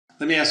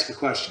Let me ask you a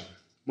question.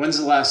 When's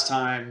the last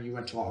time you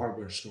went to a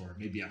hardware store,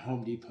 maybe a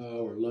Home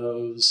Depot or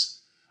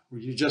Lowe's? Were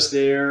you just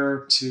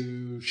there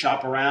to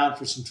shop around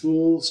for some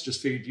tools?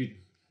 Just figured you'd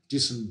do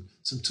some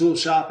tool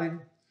shopping?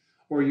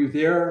 Or are you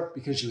there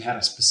because you had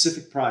a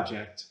specific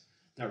project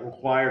that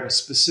required a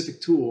specific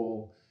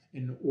tool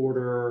in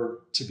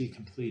order to be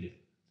completed?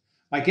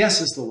 My guess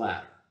is the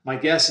latter. My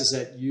guess is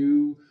that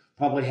you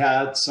probably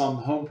had some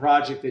home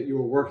project that you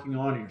were working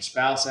on, and your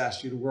spouse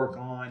asked you to work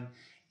on,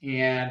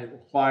 and it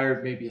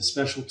required maybe a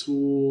special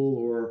tool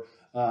or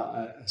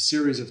a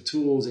series of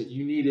tools that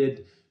you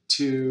needed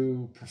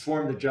to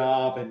perform the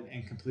job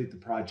and complete the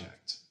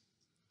project.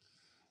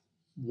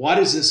 Why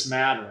does this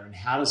matter, and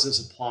how does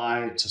this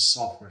apply to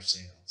software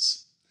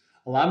sales?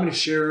 Well, I'm going to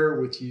share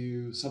with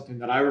you something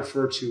that I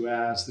refer to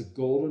as the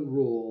golden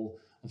rule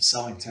of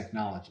selling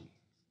technology.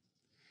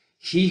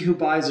 He who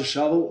buys a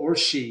shovel, or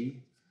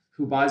she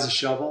who buys a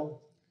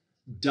shovel,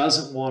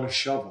 doesn't want a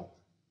shovel.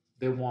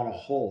 They want a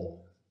hole.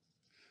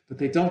 But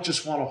they don't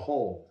just want a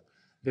hole.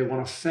 They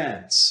want a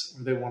fence,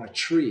 or they want a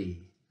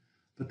tree.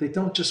 But they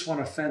don't just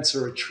want a fence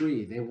or a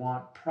tree. They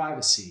want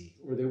privacy,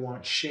 or they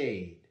want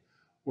shade,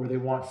 or they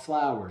want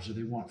flowers, or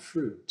they want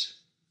fruit.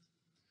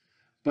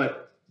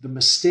 But the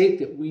mistake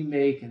that we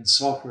make in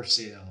software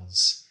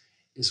sales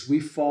is we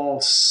fall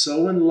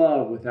so in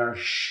love with our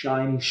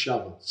shiny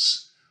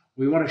shovels.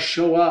 We want to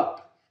show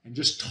up and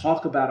just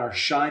talk about our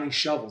shiny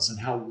shovels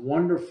and how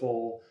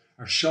wonderful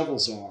our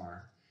shovels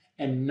are,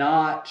 and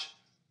not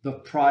the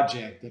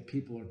project that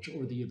people are,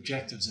 or the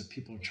objectives that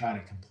people are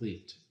trying to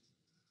complete.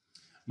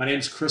 My name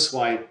is Chris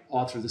White,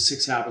 author of The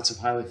 6 Habits of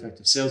Highly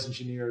Effective Sales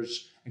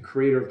Engineers and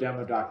creator of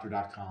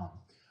DemoDoctor.com,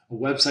 a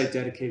website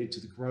dedicated to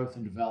the growth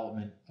and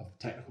development of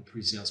technical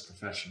pre-sales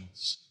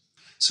professionals.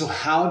 So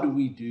how do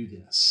we do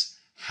this?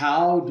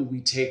 How do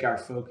we take our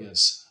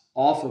focus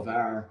off of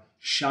our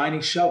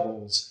shiny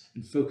shovels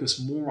and focus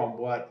more on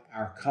what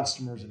our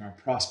customers and our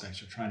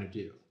prospects are trying to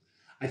do?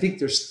 I think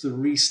there's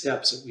 3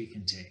 steps that we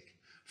can take.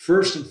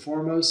 First and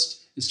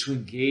foremost is to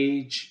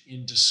engage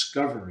in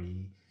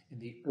discovery in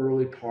the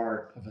early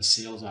part of a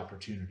sales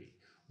opportunity.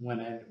 When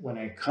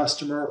a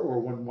customer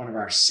or when one of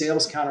our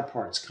sales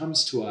counterparts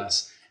comes to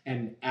us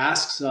and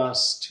asks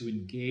us to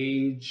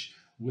engage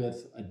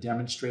with a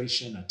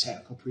demonstration, a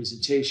technical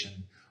presentation,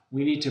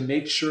 we need to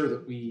make sure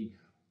that we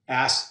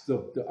ask the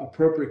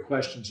appropriate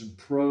questions and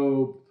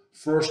probe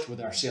first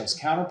with our sales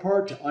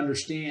counterpart to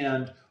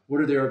understand what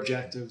are their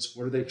objectives,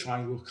 what are they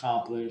trying to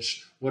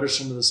accomplish, what are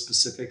some of the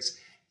specifics,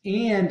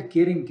 and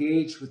get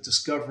engaged with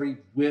discovery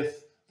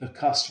with the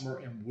customer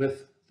and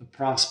with the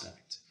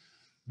prospect.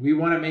 We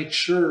want to make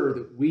sure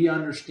that we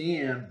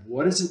understand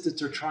what is it that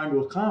they're trying to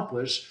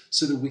accomplish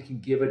so that we can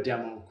give a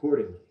demo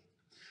accordingly.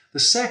 The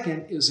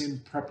second is,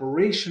 in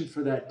preparation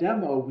for that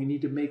demo, we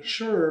need to make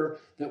sure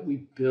that we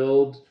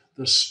build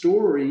the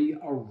story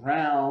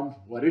around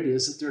what it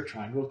is that they're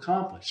trying to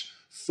accomplish.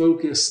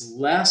 Focus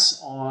less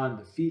on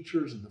the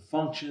features and the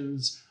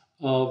functions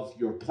of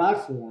your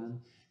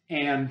platform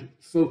and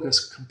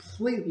focus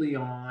completely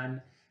on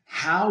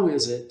how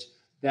is it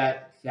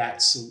that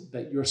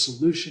your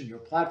solution, your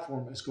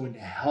platform is going to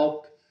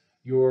help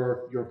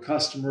your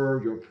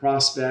customer, your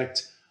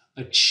prospect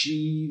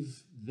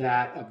achieve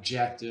that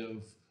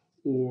objective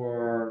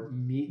or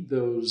meet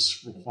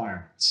those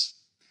requirements.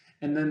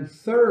 And then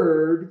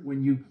third,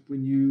 when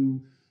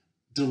you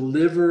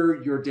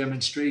deliver your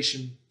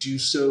demonstration, do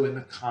so in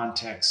the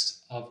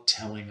context of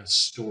telling a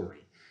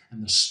story.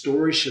 And the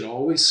story should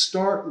always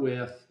start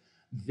with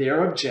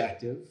their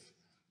objective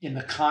in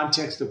the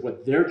context of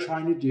what they're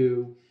trying to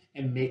do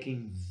and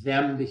making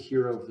them the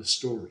hero of the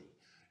story.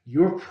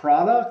 Your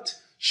product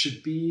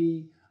should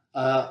be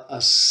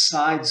a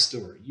side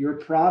story. Your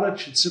product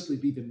should simply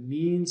be the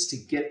means to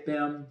get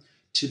them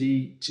to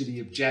the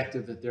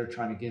objective that they're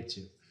trying to get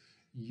to.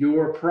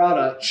 Your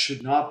product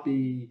should not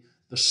be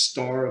the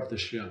star of the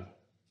show.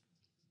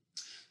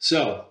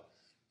 So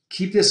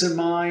keep this in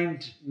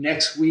mind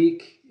next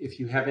week. If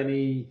you have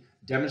any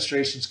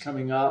demonstrations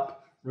coming up,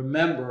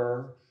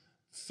 remember,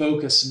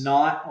 focus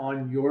not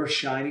on your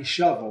shiny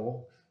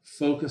shovel,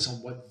 focus on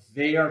what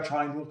they are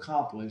trying to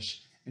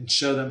accomplish and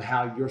show them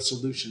how your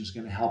solution is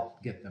going to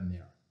help get them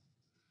there.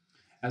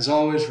 As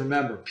always,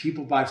 remember,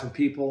 people buy from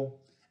people,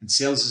 and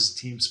sales is a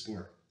team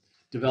sport.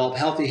 Develop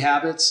healthy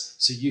habits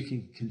so you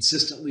can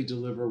consistently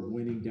deliver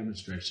winning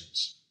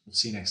demonstrations. We'll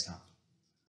see you next time.